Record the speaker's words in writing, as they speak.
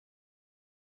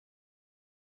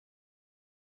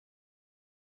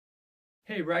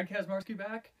Hey, Brad Kazmarski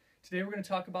back. Today we're going to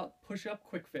talk about push-up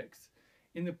quick fix.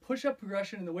 In the push-up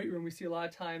progression in the weight room, we see a lot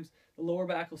of times the lower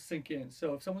back will sink in.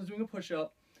 So if someone's doing a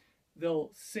push-up,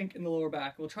 they'll sink in the lower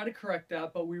back. We'll try to correct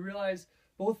that, but we realize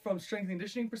both from strength and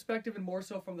conditioning perspective and more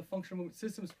so from the functional movement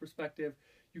systems perspective,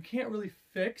 you can't really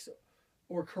fix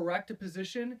or correct a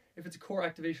position if it's a core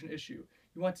activation issue.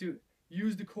 You want to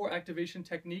use the core activation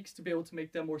techniques to be able to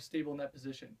make them more stable in that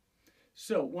position.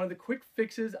 So one of the quick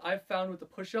fixes I've found with the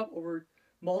push-up over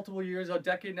multiple years, a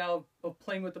decade now of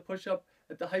playing with the push-up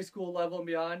at the high school level and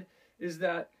beyond, is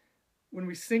that when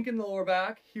we sink in the lower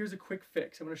back, here's a quick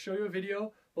fix. I'm going to show you a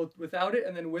video both without it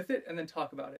and then with it, and then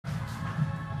talk about it.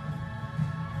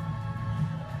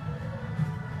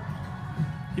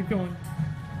 Keep going.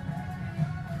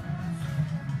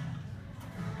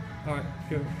 All right,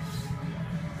 go.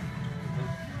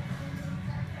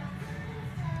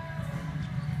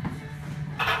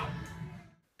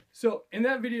 So in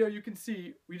that video, you can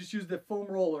see we just used the foam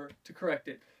roller to correct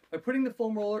it. By putting the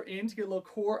foam roller in to get a little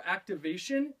core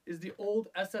activation is the old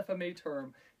SFMA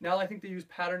term. Now I think they use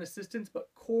pattern assistance, but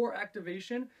core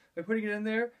activation, by putting it in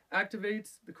there,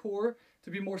 activates the core to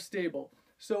be more stable.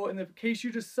 So in the case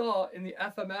you just saw in the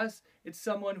FMS, it's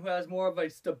someone who has more of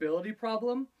a stability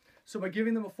problem. So by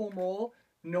giving them a foam roll,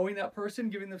 knowing that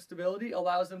person, giving them stability,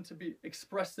 allows them to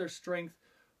express their strength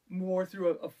more through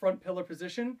a front pillar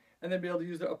position and then be able to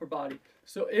use their upper body.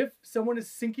 So if someone is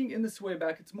sinking in the sway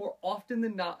back, it's more often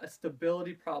than not a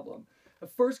stability problem. The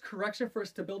first correction for a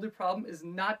stability problem is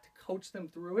not to coach them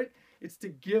through it, it's to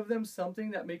give them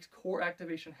something that makes core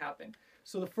activation happen.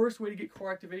 So the first way to get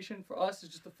core activation for us is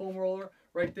just the foam roller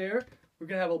right there. We're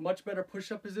gonna have a much better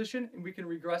push-up position and we can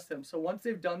regress them. So once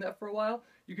they've done that for a while,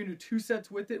 you can do 2 sets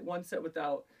with it, 1 set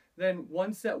without. Then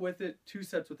 1 set with it, 2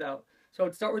 sets without. So I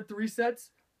would start with 3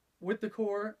 sets with the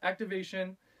core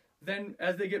activation. Then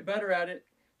as they get better at it,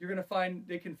 you're going to find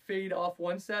they can fade off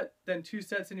 1 set, then 2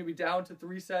 sets, and you'll be down to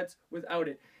 3 sets without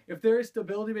it. If they're a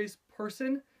stability-based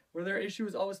person, where their issue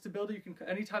is always stability, you can,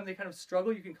 anytime they kind of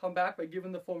struggle, you can come back by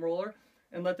giving the foam roller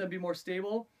and let them be more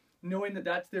stable, knowing that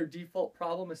that's their default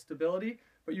problem is stability.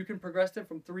 But you can progress them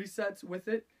from 3 sets with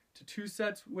it to 2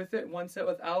 sets with it, 1 set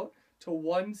without, to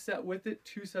 1 set with it,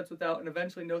 2 sets without, and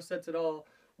eventually no sets at all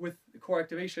with core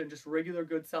activation, just regular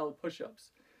good solid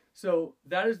push-ups. So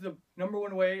that is the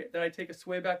 #1 way that I take a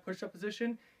sway back push-up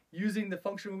position, using the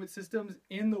functional movement systems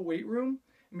in the weight room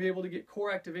and be able to get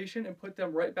core activation and put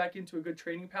them right back into a good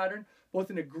training pattern, both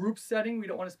in a group setting. We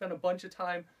don't want to spend a bunch of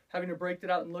time having to break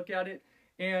that out and look at it.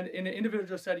 And in an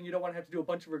individual setting, you don't want to have to do a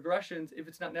bunch of regressions if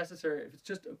it's not necessary. If it's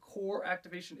just a core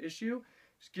activation issue,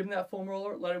 just give them that foam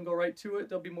roller, let them go right to it.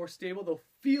 They'll be more stable. They'll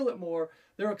feel it more.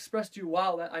 They'll express to you,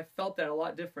 wow, I felt that a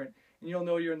lot different. And you'll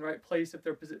know you're in the right place if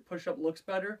their push-up looks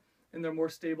better and they're more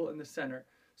stable in the center.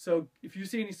 So if you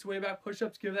see any sway back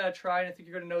push-ups, give that a try. And I think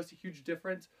you're going to notice a huge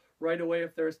difference right away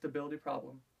if there's a stability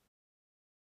problem.